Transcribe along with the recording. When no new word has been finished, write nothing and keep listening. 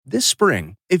This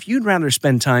spring, if you'd rather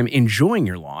spend time enjoying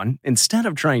your lawn instead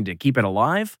of trying to keep it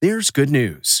alive, there's good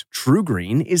news.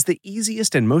 TruGreen is the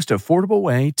easiest and most affordable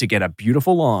way to get a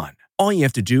beautiful lawn. All you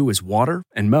have to do is water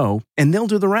and mow, and they'll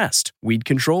do the rest. Weed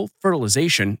control,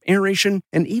 fertilization, aeration,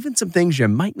 and even some things you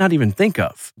might not even think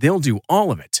of. They'll do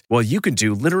all of it, while you can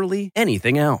do literally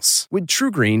anything else. With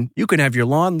TruGreen, you can have your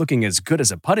lawn looking as good as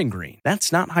a putting green.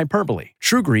 That's not hyperbole.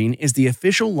 TruGreen is the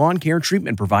official lawn care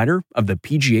treatment provider of the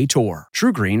PGA Tour.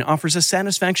 TruGreen offers a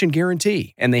satisfaction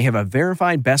guarantee, and they have a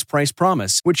verified best price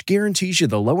promise, which guarantees you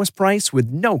the lowest price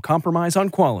with no compromise on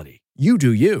quality. You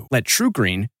do you. Let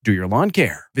TruGreen do your lawn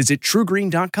care. Visit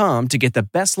TruGreen.com to get the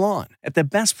best lawn at the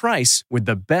best price with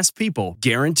the best people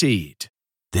guaranteed.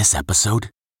 This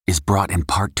episode is brought in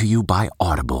part to you by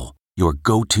Audible, your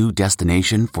go-to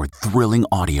destination for thrilling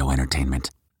audio entertainment.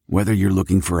 Whether you're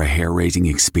looking for a hair-raising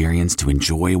experience to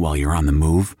enjoy while you're on the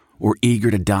move or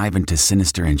eager to dive into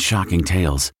sinister and shocking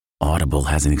tales, Audible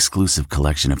has an exclusive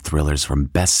collection of thrillers from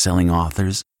best-selling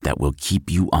authors that will keep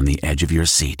you on the edge of your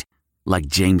seat. Like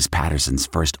James Patterson's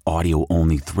first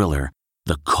audio-only thriller,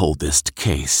 The Coldest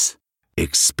Case.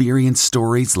 Experience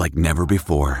stories like never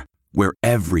before, where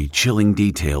every chilling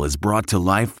detail is brought to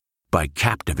life by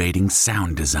captivating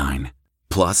sound design.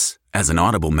 Plus, as an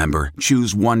Audible member,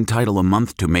 choose one title a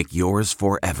month to make yours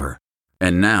forever.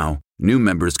 And now, new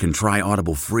members can try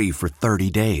Audible free for 30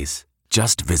 days.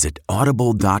 Just visit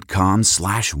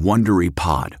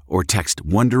audible.com/WonderyPod or text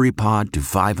WonderyPod to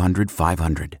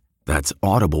 500-500. That's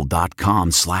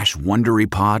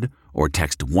audible.com/WonderyPod or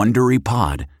text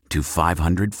WonderyPod to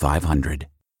 500-500.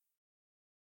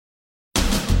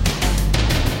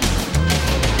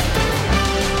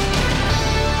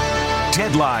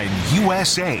 Deadline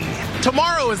USA.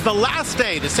 Tomorrow is the last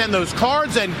day to send those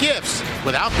cards and gifts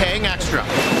without paying extra.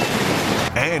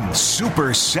 And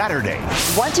Super Saturday.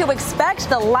 What to expect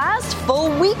the last full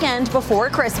weekend before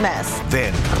Christmas.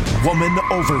 Then, Woman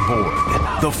Overboard.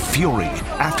 The fury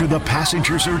after the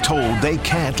passengers are told they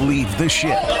can't leave the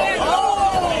ship.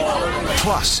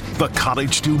 Plus, the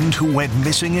college student who went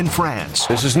missing in France.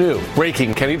 This is new.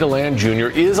 Breaking: Kenny DeLand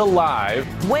Jr. is alive.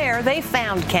 Where they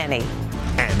found Kenny.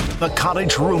 And the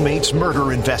college roommate's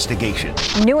murder investigation.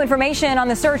 New information on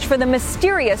the search for the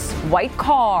mysterious white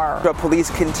car. The police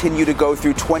continue to go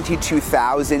through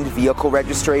 22,000 vehicle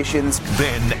registrations.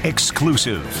 Then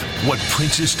exclusive, what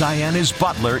Princess Diana's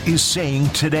butler is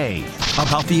saying today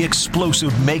about the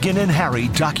explosive Meghan and Harry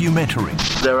documentary.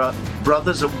 There are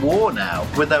brothers at war now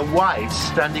with their wives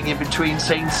standing in between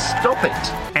saying, "Stop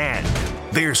it." And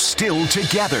they're still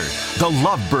together. The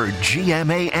Lovebird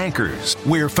GMA anchors,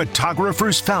 where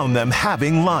photographers found them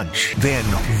having lunch. Then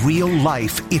real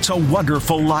life, It's a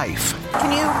Wonderful Life.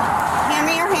 Can you hand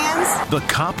me your hands? The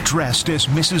cop dressed as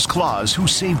Mrs. Claus who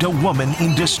saved a woman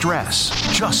in distress,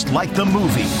 just like the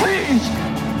movie. Please!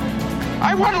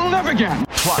 I want to live again!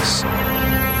 Plus,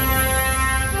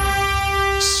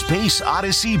 Space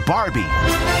Odyssey Barbie.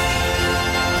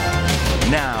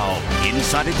 Now,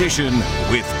 Inside Edition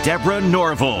with Deborah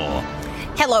Norville.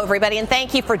 Hello, everybody, and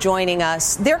thank you for joining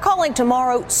us. They're calling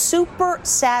tomorrow Super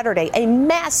Saturday, a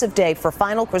massive day for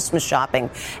final Christmas shopping.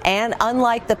 And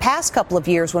unlike the past couple of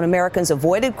years when Americans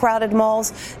avoided crowded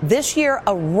malls, this year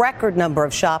a record number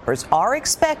of shoppers are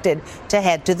expected to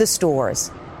head to the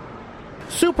stores.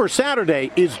 Super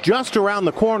Saturday is just around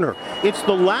the corner. It's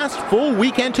the last full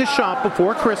weekend to shop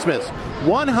before Christmas.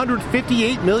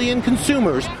 158 million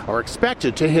consumers are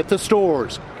expected to hit the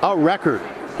stores, a record.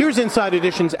 Here's Inside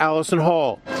Edition's Allison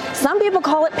Hall. Some people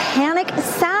call it Panic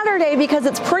Saturday because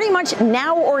it's pretty much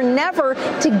now or never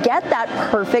to get that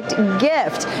perfect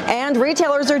gift. And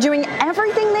retailers are doing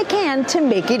everything they can to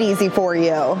make it easy for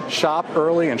you. Shop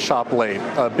early and shop late.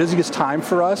 Busiest time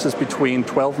for us is between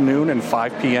 12 noon and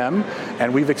 5 p.m.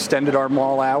 and we've extended our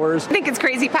mall hours. I think it's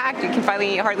crazy packed. You can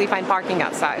hardly find parking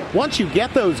outside. Once you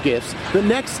get those gifts, the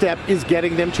next step is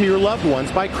getting them to your loved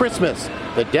ones by Christmas.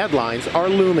 The deadlines are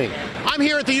looming. I'm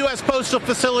here at the U.S. Postal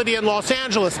Facility in Los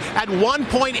Angeles at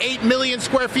 1.8 million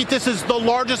square feet. This is the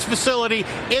largest facility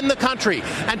in the country.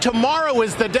 And tomorrow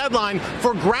is the deadline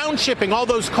for ground shipping all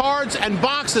those cards and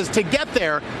boxes to get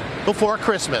there before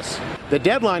Christmas. The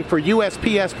deadline for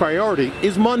USPS Priority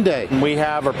is Monday. We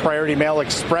have a Priority Mail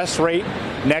Express rate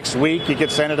next week. You can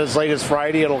send it as late as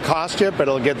Friday. It'll cost you, but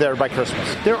it'll get there by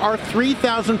Christmas. There are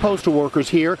 3,000 postal workers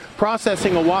here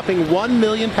processing a whopping 1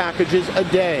 million packages a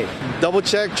day. Double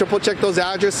check, triple check those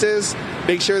addresses.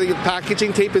 make sure the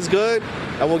packaging tape is good,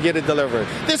 and we'll get it delivered.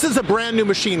 This is a brand new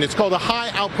machine. It's called a high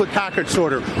output package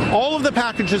sorter. All of the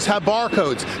packages have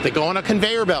barcodes. They go on a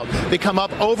conveyor belt. They come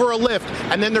up over a lift,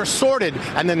 and then they're sorted,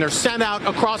 and then they're sent out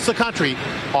across the country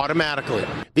automatically.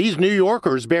 These New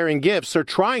Yorkers bearing gifts are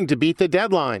trying to beat the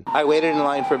deadline. I waited in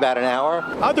line for about an hour.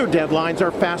 Other deadlines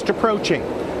are fast approaching.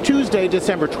 Tuesday,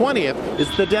 December 20th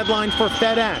is the deadline for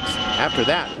FedEx. After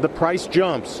that, the price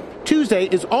jumps. Tuesday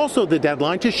is also the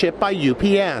deadline to ship by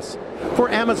UPS.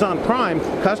 For Amazon Prime,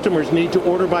 customers need to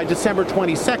order by December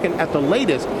 22nd at the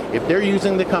latest if they're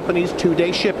using the company's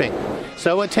 2-day shipping.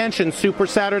 So attention, Super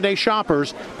Saturday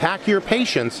shoppers, pack your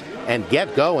patience and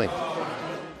get going.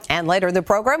 And later in the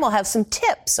program, we'll have some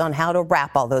tips on how to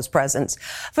wrap all those presents.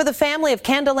 For the family of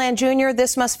Ken DeLand Jr.,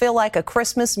 this must feel like a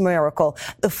Christmas miracle.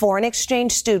 The foreign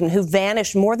exchange student who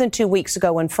vanished more than 2 weeks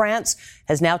ago in France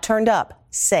has now turned up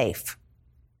safe.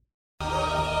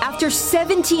 After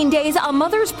 17 days, a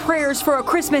mother's prayers for a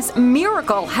Christmas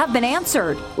miracle have been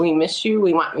answered. We miss you.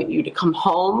 We want you to come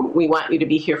home. We want you to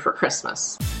be here for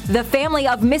Christmas. The family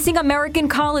of missing American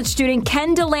college student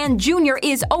Ken DeLand Jr.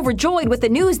 is overjoyed with the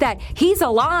news that he's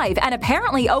alive and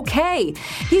apparently okay.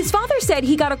 His father said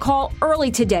he got a call early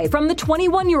today from the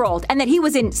 21-year-old and that he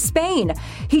was in Spain.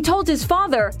 He told his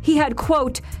father he had,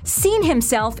 quote, seen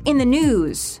himself in the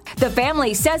news. The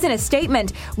family says in a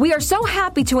statement, "We are so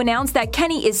happy to announce that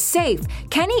Kenny is safe.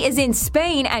 Kenny is in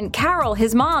Spain and Carol,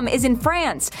 his mom, is in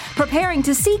France, preparing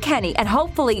to see Kenny and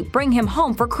hopefully bring him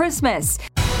home for Christmas."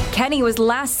 Kenny was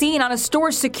last seen on a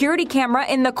store's security camera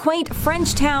in the quaint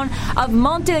French town of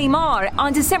Montélimar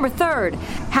on December 3rd.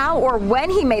 How or when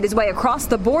he made his way across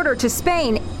the border to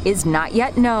Spain is not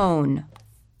yet known.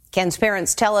 Ken's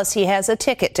parents tell us he has a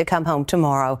ticket to come home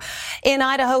tomorrow. In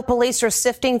Idaho, police are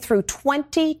sifting through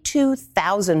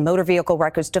 22,000 motor vehicle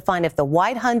records to find if the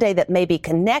white Hyundai that may be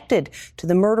connected to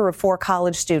the murder of 4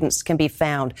 college students can be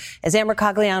found. As Amber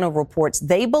Cagliano reports,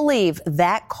 they believe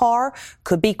that car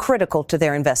could be critical to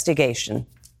their investigation.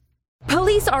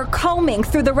 Police are combing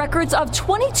through the records of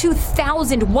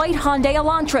 22,000 white Hyundai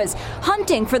Elantras,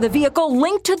 hunting for the vehicle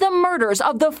linked to the murders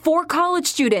of the 4 college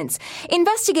students.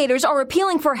 Investigators are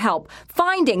appealing for help,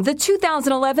 finding the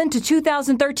 2011 to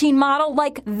 2013 model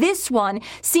like this one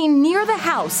seen near the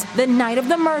house the night of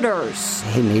the murders.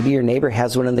 Hey, maybe your neighbor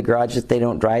has one in the garage that they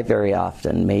don't drive very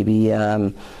often. Maybe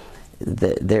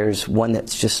there's one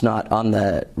that's just not on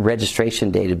the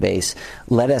registration database.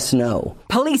 Let us know.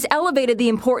 Police elevated the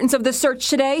importance of the search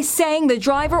today, saying the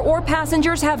driver or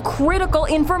passengers have critical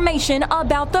information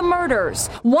about the murders.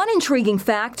 One intriguing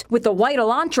fact, with the white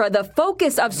Elantra the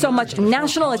focus of so much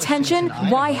national attention,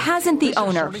 why hasn't the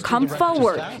owner come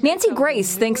forward? Nancy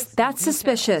Grace thinks that's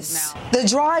suspicious. The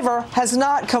driver has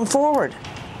not come forward.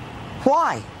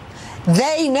 Why?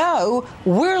 They know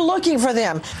we're looking for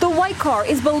them. The white car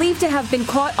is believed to have been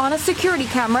caught on a security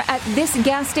camera at this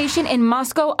gas station in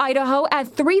Moscow, Idaho at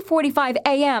 3:45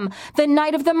 a.m. the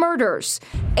night of the murders.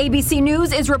 ABC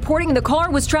News is reporting the car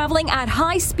was traveling at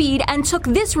high speed and took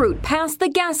this route past the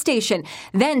gas station,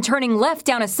 then turning left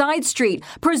down a side street,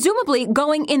 presumably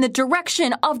going in the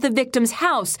direction of the victim's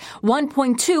house,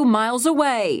 1.2 miles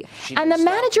away. And the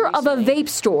manager of a vape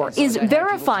store is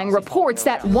verifying reports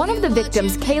that one of the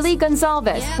victims, Kaylee Gonzalez,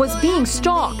 was being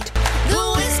stalked.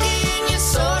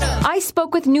 I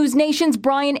spoke with News Nation's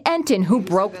Brian Enton, who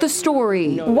broke the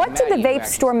story. What did the vape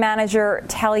store manager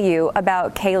tell you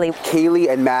about Kaylee? Kaylee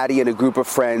and Maddie and a group of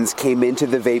friends came into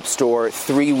the vape store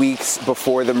 3 weeks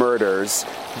before the murders,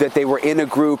 that they were in a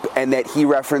group and that he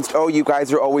referenced, oh, you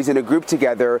guys are always in a group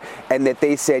together, and that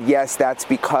they said, yes, that's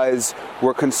because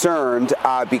we're concerned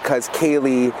because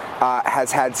Kaylee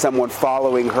has had someone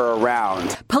following her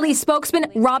around. Police spokesman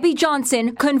Robbie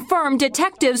Johnson confirmed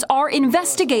detectives are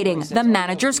investigating the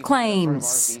manager's claims.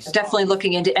 Definitely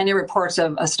looking into any reports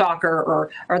of a stalker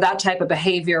or that type of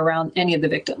behavior around any of the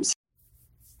victims.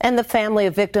 And the family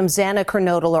of victim Xana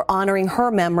Kernodle are honoring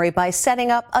her memory by setting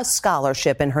up a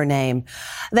scholarship in her name.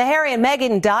 The Harry and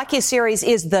Meghan docuseries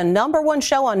is the #1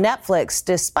 show on Netflix,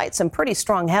 despite some pretty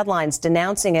strong headlines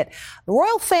denouncing it. The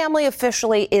royal family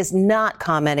officially is not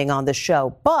commenting on the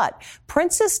show, but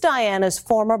Princess Diana's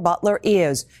former butler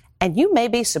is. And you may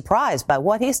be surprised by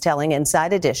what he's telling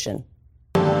Inside Edition.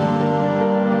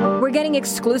 We're getting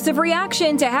exclusive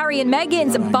reaction to Harry and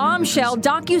Meghan's bombshell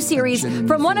docuseries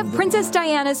from one of Princess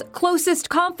Diana's closest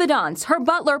confidants, her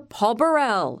butler, Paul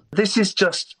Burrell. This is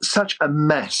just such a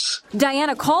mess.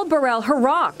 Diana called Burrell her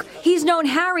rock. He's known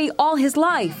Harry all his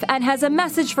life and has a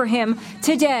message for him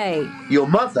today. Your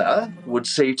mother would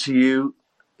say to you,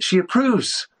 she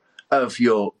approves of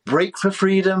your break for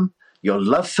freedom, your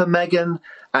love for Meghan,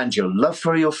 and your love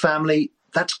for your family.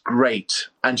 That's great,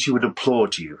 and she would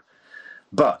applaud you.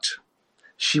 But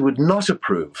she would not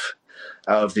approve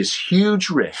of this huge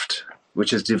rift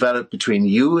which has developed between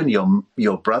you and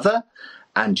your brother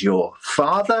and your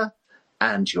father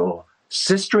and your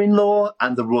sister-in-law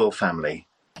and the royal family.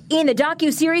 In the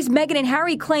docuseries, Meghan and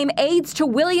Harry claim aides to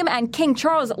William and King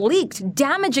Charles leaked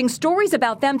damaging stories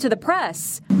about them to the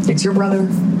press. It's your brother.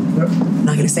 I'm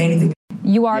not going to say anything.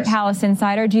 You are a palace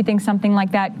insider. Do you think something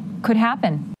like that could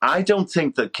happen? I don't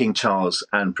think that King Charles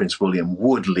and Prince William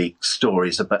would leak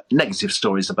negative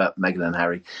stories about Meghan and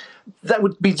Harry. That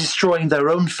would be destroying their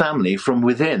own family from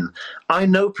within. I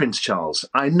know Prince Charles.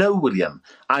 I know William.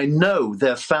 I know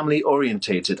they're family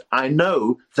orientated. I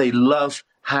know they love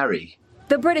Harry.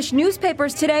 The British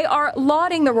newspapers today are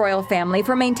lauding the royal family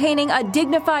for maintaining a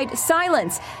dignified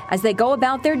silence as they go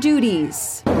about their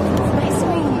duties.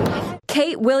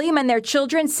 Kate, William, and their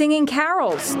children singing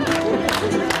carols.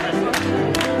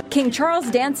 King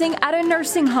Charles dancing at a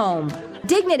nursing home.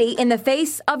 Dignity in the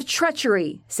face of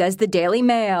treachery, says the Daily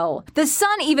Mail. The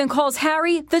Sun even calls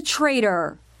Harry the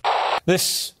traitor.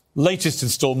 This latest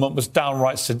installment was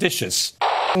downright seditious.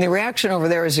 The reaction over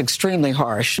there is extremely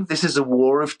harsh. This is a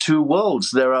war of two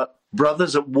worlds. There are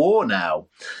brothers at war now,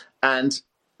 and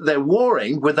they're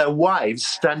warring with their wives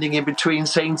standing in between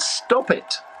saying, "Stop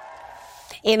it."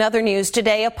 In other news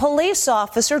today, a police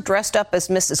officer dressed up as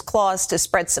Mrs. Claus to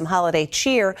spread some holiday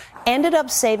cheer ended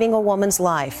up saving a woman's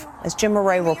life. As Jim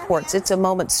Murray reports, it's a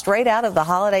moment straight out of the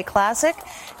holiday classic,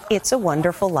 It's a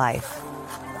Wonderful Life.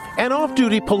 An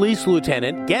off-duty police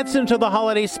lieutenant gets into the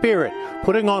holiday spirit,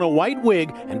 putting on a white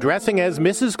wig and dressing as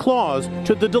Mrs. Claus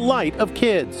to the delight of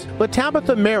kids. But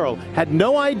Tabitha Merrill had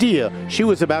no idea she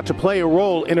was about to play a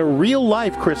role in a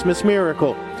real-life Christmas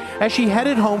miracle. As she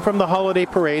headed home from the holiday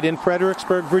parade in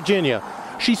Fredericksburg, Virginia,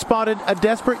 she spotted a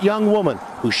desperate young woman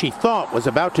who she thought was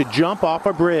about to jump off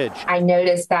a bridge. I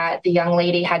noticed that the young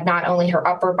lady had not only her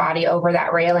upper body over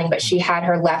that railing, but she had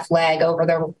her left leg over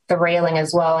the railing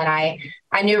as well. And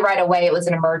I knew right away it was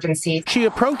an emergency. She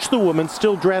approached the woman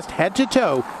still dressed head to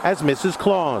toe as Mrs.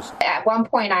 Claus. At one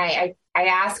point, I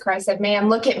asked her, I said, "Ma'am,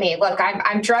 look at me. Look,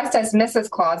 I'm dressed as Mrs.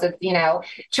 Claus,"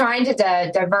 trying to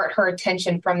divert her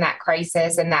attention from that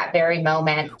crisis in that very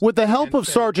moment. With the help of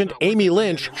Sergeant Amy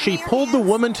Lynch, she pulled the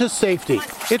woman to safety.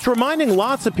 It's reminding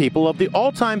lots of people of the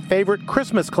all-time favorite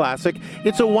Christmas classic,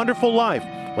 It's a Wonderful Life,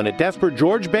 when a desperate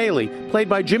George Bailey, played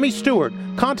by Jimmy Stewart,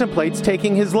 contemplates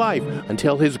taking his life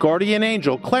until his guardian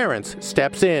angel, Clarence,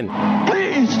 steps in.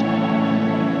 Please!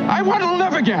 I want to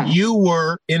live again. You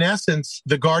were, in essence,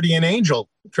 the guardian angel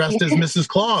dressed as Mrs.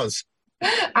 Claus.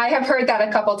 I have heard that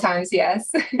a couple times,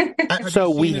 yes. So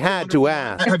we had to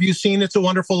ask. Have you seen It's a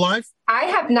Wonderful Life? I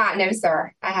have not, no,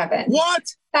 sir. I haven't. What?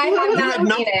 I have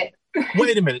not seen it.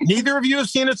 Wait a minute. Neither of you have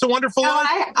seen It's a Wonderful Life?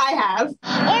 I have.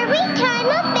 Every time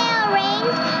a bell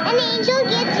rings, an angel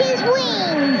gets his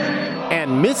wings.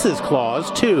 And Mrs.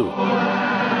 Claus, too.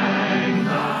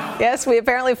 Yes, we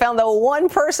apparently found the one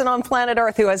person on planet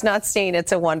Earth who has not seen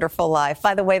It's a Wonderful Life.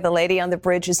 By the way, the lady on the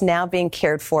bridge is now being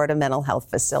cared for at a mental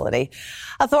health facility.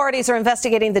 Authorities are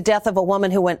investigating the death of a woman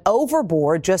who went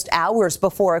overboard just hours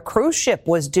before a cruise ship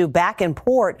was due back in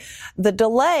port. The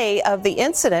delay of the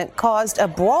incident caused a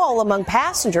brawl among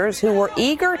passengers who were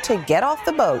eager to get off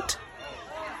the boat.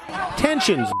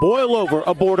 Tensions boil over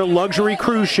aboard a luxury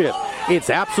cruise ship.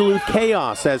 It's absolute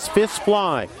chaos as fists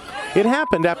fly. It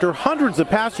happened after hundreds of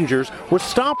passengers were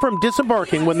stopped from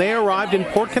disembarking when they arrived in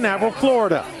Port Canaveral,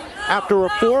 Florida. After a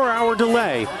 4-hour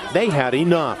delay, they had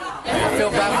enough. I feel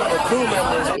bad for the crew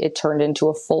members. It turned into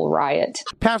a full riot.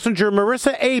 Passenger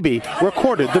Marissa Abe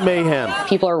recorded the mayhem.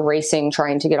 People are racing,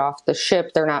 trying to get off the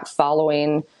ship. They're not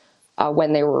following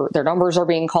when their numbers are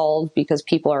being called because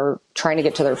people are trying to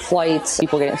get to their flights.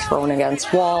 People getting thrown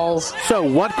against walls. So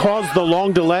what caused the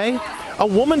long delay? A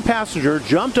woman passenger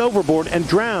jumped overboard and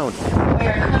drowned. We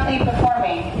are currently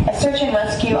performing a search and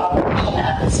rescue operation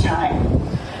at this time.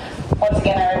 Once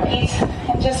again, I repeat,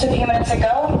 just a few minutes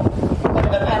ago, one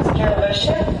of the passengers of the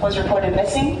ship was reported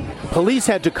missing. Police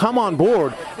had to come on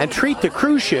board and treat the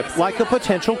cruise ship like a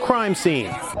potential crime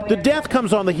scene. The death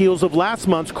comes on the heels of last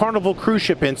month's Carnival cruise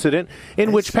ship incident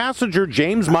in which passenger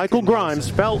James Michael Grimes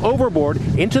fell overboard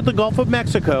into the Gulf of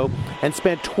Mexico and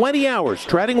spent 20 hours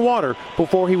treading water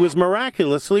before he was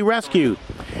miraculously rescued.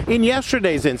 In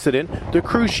yesterday's incident, the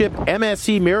cruise ship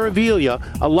MSC Meraviglia,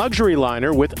 a luxury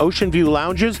liner with ocean view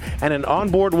lounges and an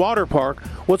onboard water park,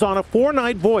 was on a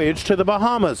 4-night voyage to the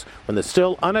Bahamas when the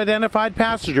still unidentified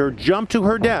passenger jumped to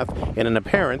her death in an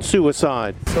apparent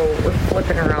suicide. So we're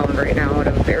flipping around right now at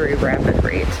a very rapid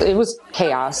rate. It was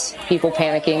chaos, people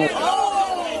panicking.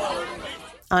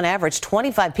 On average,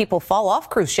 25 people fall off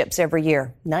cruise ships every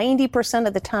year. 90%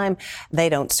 of the time, they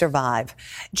don't survive.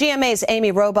 GMA's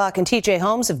Amy Robach and TJ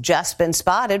Holmes have just been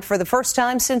spotted for the first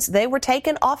time since they were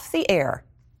taken off the air.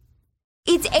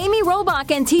 It's Amy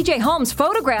Robach and TJ Holmes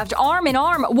photographed arm in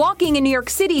arm walking in New York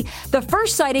City, the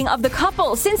first sighting of the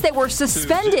couple since they were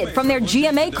suspended from their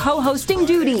GMA co-hosting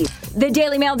duties.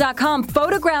 TheDailyMail.com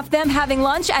photographed them having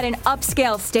lunch at an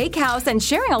upscale steakhouse and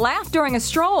sharing a laugh during a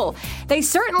stroll. They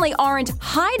certainly aren't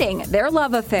hiding their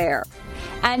love affair.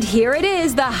 And here it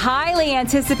is, the highly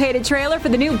anticipated trailer for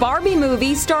the new Barbie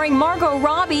movie starring Margot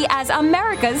Robbie as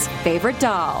America's favorite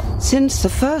doll. Since the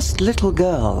first little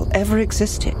girl ever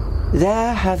existed,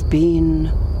 there have been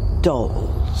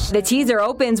dolls. The teaser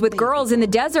opens with girls in the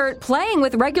desert playing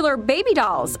with regular baby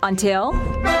dolls until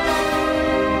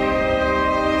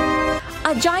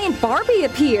a giant Barbie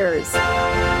appears.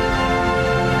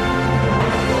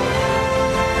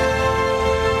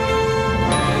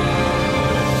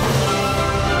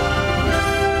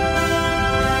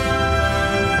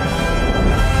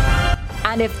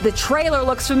 And if the trailer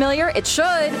looks familiar, it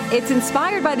should. It's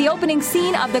inspired by the opening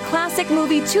scene of the classic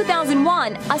movie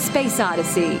 2001, A Space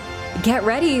Odyssey. Get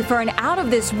ready for an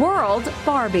out-of-this-world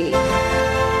Barbie.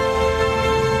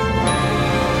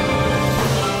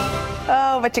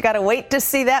 Oh, but you gotta wait to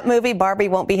see that movie. Barbie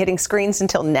won't be hitting screens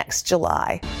until next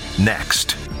July.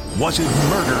 Next, was it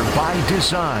murder by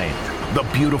design? The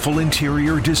beautiful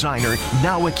interior designer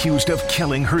now accused of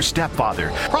killing her stepfather.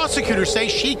 Prosecutors say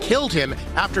she killed him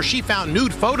after she found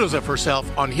nude photos of herself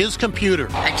on his computer.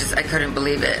 I couldn't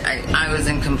believe it. I was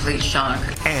in complete shock.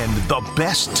 And the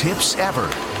best tips ever.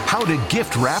 How to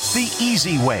gift wrap the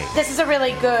easy way. This is a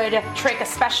really good trick,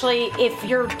 especially if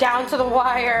you're down to the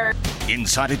wire.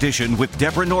 Inside Edition with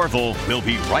Deborah Norville. We'll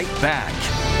be right back.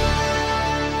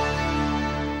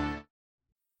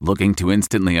 Looking to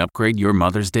instantly upgrade your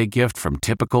Mother's Day gift from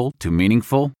typical to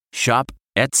meaningful? Shop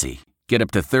Etsy. Get up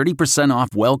to 30% off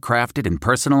well-crafted and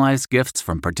personalized gifts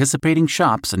from participating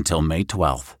shops until May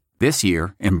 12th. This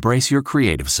year, embrace your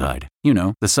creative side. You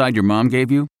know, the side your mom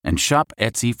gave you. And shop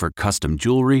Etsy for custom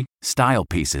jewelry, style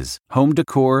pieces, home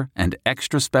decor, and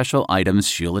extra special items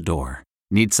she'll adore.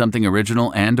 Need something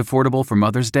original and affordable for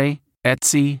Mother's Day?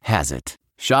 Etsy has it.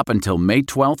 Shop until May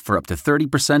 12th for up to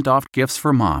 30% off gifts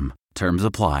for mom. Terms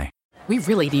apply. We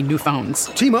really need new phones.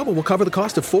 T-Mobile will cover the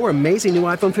cost of 4 amazing new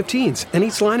iPhone 15s, and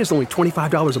each line is only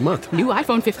 $25 a month. New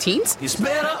iPhone 15s? It's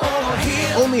better over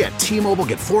here. Only at T-Mobile,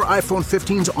 get 4 iPhone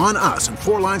 15s on us and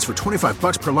 4 lines for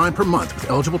 $25 per line per month with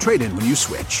eligible trade-in when you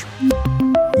switch.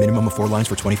 Minimum of 4 lines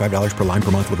for $25 per line per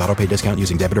month with autopay discount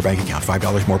using debit or bank account.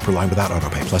 $5 more per line without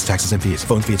autopay, plus taxes and fees.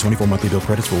 Phone fee at 24 monthly bill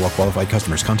credits for well-qualified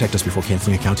customers. Contact us before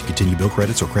canceling account to continue bill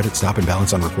credits or credit stop and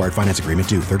balance on required finance agreement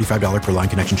due. $35 per line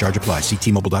connection charge applies. See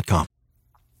T-Mobile.com.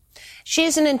 She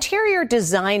is an interior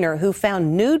designer who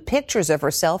found nude pictures of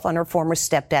herself on her former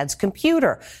stepdad's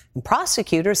computer. And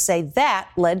prosecutors say that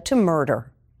led to murder.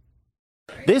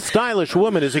 This stylish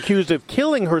woman is accused of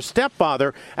killing her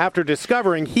stepfather after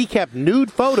discovering he kept nude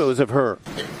photos of her.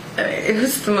 It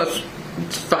was the most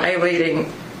violating,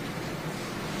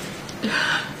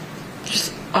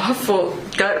 just awful,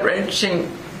 gut-wrenching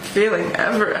feeling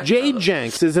ever. Jade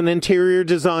Jenks is an interior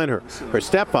designer. Her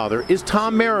stepfather is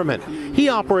Tom Merriman. He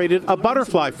operated a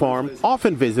butterfly farm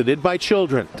often visited by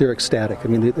children. They're ecstatic. I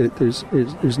mean,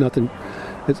 there's nothing.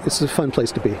 It's a fun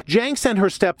place to be. Jenks and her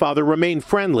stepfather remained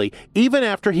friendly even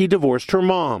after he divorced her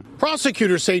mom.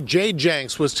 Prosecutors say Jade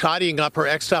Jenks was tidying up her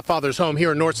ex-stepfather's home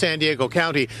here in North San Diego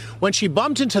County when she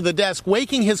bumped into the desk,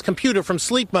 waking his computer from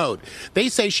sleep mode. They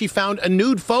say she found a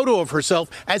nude photo of herself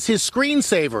as his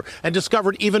screensaver and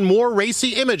discovered even more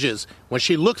racy images when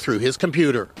she looked through his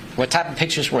computer. What type of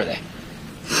pictures were they?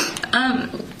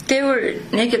 They were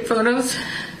naked photos.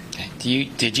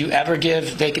 Did you ever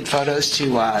give naked photos to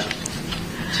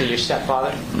your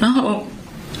stepfather? No.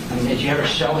 I mean, did you ever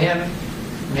show him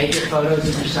naked photos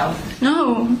of yourself?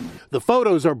 No. The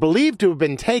photos are believed to have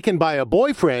been taken by a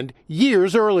boyfriend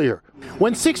years earlier.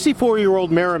 When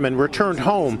 64-year-old Merriman returned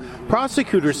home,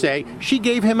 prosecutors say she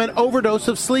gave him an overdose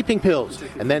of sleeping pills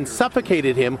and then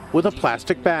suffocated him with a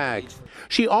plastic bag.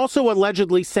 She also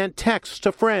allegedly sent texts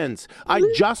to friends. I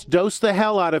just dosed the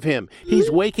hell out of him. He's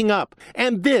waking up.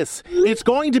 And this, it's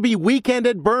going to be Weekend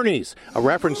at Bernie's, a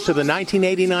reference to the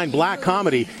 1989 black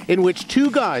comedy in which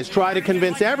two guys try to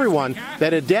convince everyone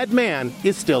that a dead man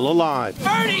is still alive.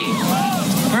 Bernie!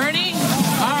 Bernie?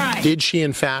 All right. Did she,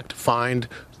 in fact, find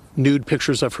nude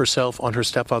pictures of herself on her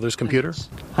stepfather's computer?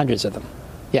 Hundreds of them.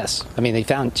 Yes. I mean, they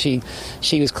found she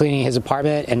was cleaning his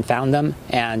apartment and found them.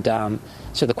 And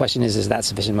so the question is that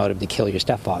sufficient motive to kill your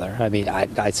stepfather? I mean,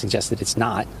 I suggest that it's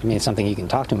not. I mean, it's something you can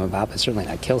talk to him about, but certainly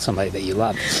not kill somebody that you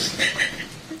love.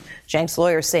 Jenks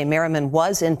lawyers say Merriman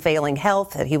was in failing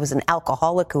health, that he was an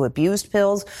alcoholic who abused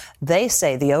pills. They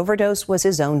say the overdose was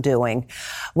his own doing.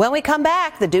 When we come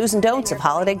back, the do's and don'ts of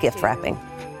holiday gift wrapping.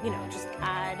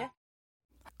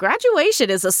 Graduation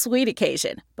is a sweet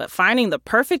occasion, but finding the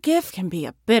perfect gift can be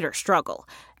a bitter struggle.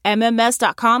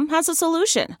 MMS.com has a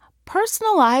solution.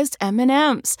 Personalized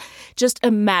M&Ms. Just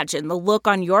imagine the look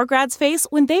on your grad's face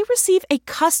when they receive a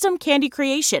custom candy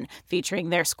creation featuring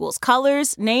their school's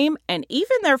colors, name, and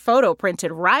even their photo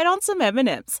printed right on some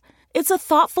M&Ms. It's a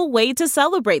thoughtful way to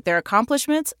celebrate their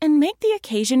accomplishments and make the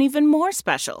occasion even more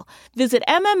special. Visit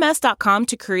MMS.com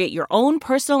to create your own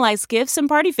personalized gifts and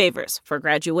party favors for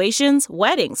graduations,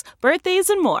 weddings, birthdays,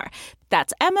 and more.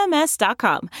 That's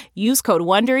MMS.com. Use code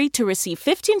WONDERY to receive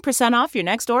 15% off your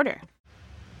next order.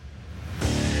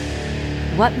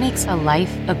 What makes a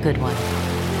life a good one?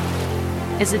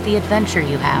 Is it the adventure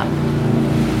you have?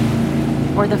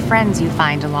 Or the friends you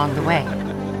find along the way?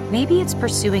 Maybe it's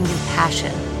pursuing your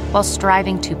passion while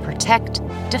striving to protect,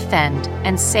 defend,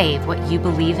 and save what you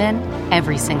believe in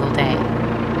every single day.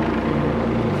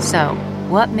 So,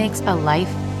 what makes a life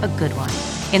a good one?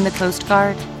 In the Coast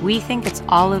Guard, we think it's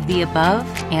all of the above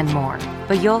and more,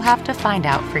 but you'll have to find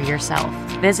out for yourself.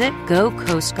 Visit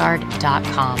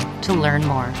gocoastguard.com to learn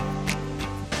more.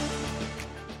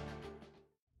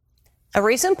 A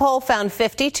recent poll found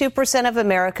 52% of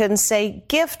Americans say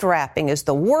gift wrapping is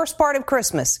the worst part of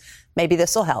Christmas. Maybe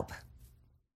this will help.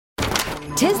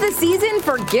 'Tis the season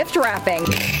for gift wrapping,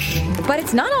 but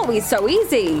it's not always so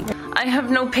easy. I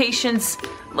have no patience.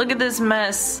 Look at this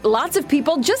mess. Lots of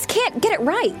people just can't get it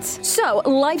right. So,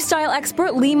 lifestyle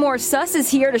expert Lee Moore Suss is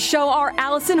here to show our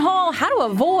Allison Hall how to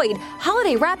avoid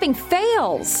holiday wrapping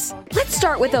fails. Let's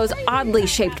start with those oddly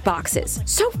shaped boxes.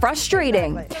 So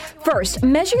frustrating. First,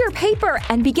 measure your paper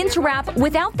and begin to wrap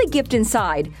without the gift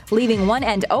inside, leaving one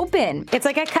end open. It's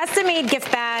like a custom-made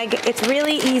gift bag. It's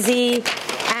really easy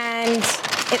and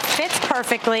it fits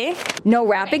perfectly. No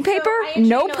wrapping paper?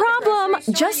 No problem.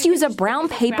 Just use a brown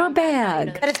paper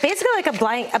bag. But it's basically like a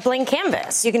blank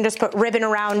canvas. You can just put ribbon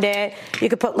around it. You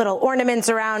could put little ornaments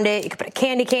around it. You could put a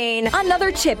candy cane.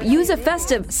 Another tip, use a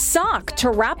festive sock to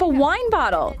wrap a wine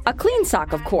bottle. A clean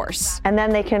sock, of course. And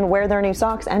then they can wear their new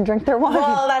socks and drink their wine.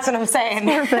 Well, that's what I'm saying.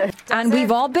 Perfect. And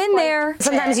we've all been there.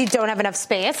 Sometimes you don't have enough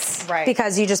space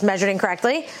because you just measured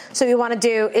incorrectly. So what you want to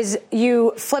do is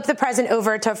you flip the present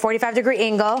over to a 45-degree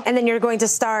angle, and then you're going to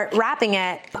start wrapping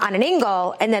it on an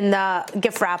angle, and then the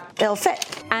gift wrap, it'll fit.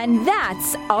 And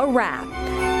that's a wrap.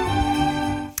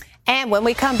 And when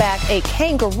we come back, a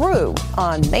kangaroo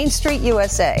on Main Street,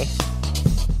 USA.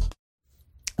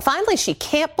 Finally, she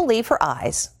can't believe her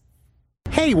eyes.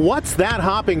 Hey, what's that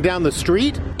hopping down the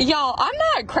street? Yo, I'm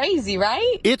not crazy,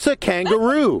 right? It's a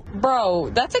kangaroo.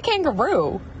 Bro, that's a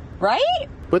kangaroo, right?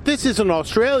 But this isn't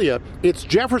Australia. It's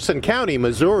Jefferson County,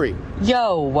 Missouri.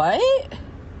 Yo, what?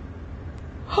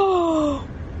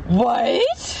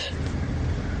 What?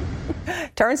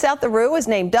 Turns out the Roo is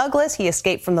named Douglas. He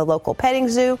escaped from the local petting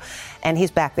zoo, and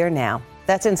he's back there now.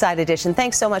 That's Inside Edition.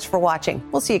 Thanks so much for watching.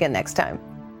 We'll see you again next time.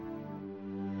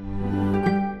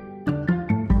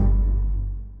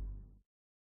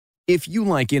 If you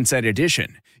like Inside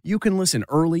Edition, you can listen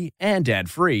early and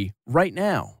ad-free right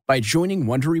now by joining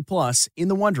Wondery Plus in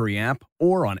the Wondery app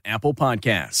or on Apple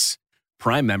Podcasts.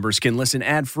 Prime members can listen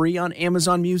ad-free on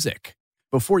Amazon Music.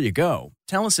 Before you go,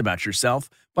 tell us about yourself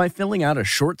by filling out a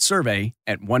short survey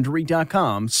at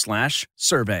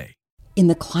Wondery.com/survey. In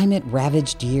the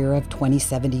climate-ravaged year of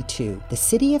 2072, the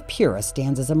city of Pura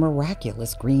stands as a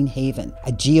miraculous green haven,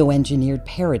 a geoengineered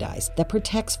paradise that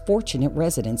protects fortunate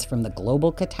residents from the global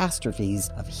catastrophes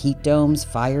of heat domes,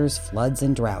 fires, floods,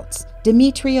 and droughts.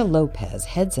 Demetria Lopez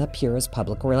heads up Pura's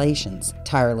public relations,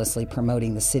 tirelessly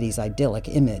promoting the city's idyllic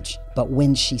image. But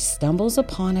when she stumbles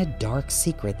upon a dark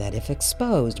secret that, if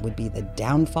exposed, would be the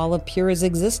downfall of Pura's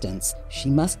existence, she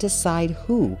must decide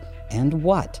who and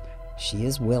what she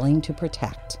is willing to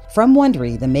protect. From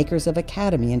Wondery, the makers of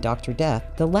Academy and Dr. Death,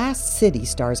 The Last City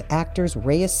stars actors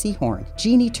Reyes Sehorn,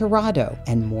 Jeannie Torrado,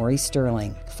 and Maury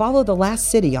Sterling. Follow The Last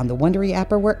City on the Wondery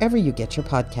app or wherever you get your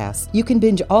podcasts. You can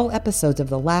binge all episodes of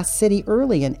The Last City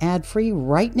early and ad-free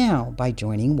right now by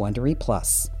joining Wondery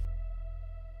Plus.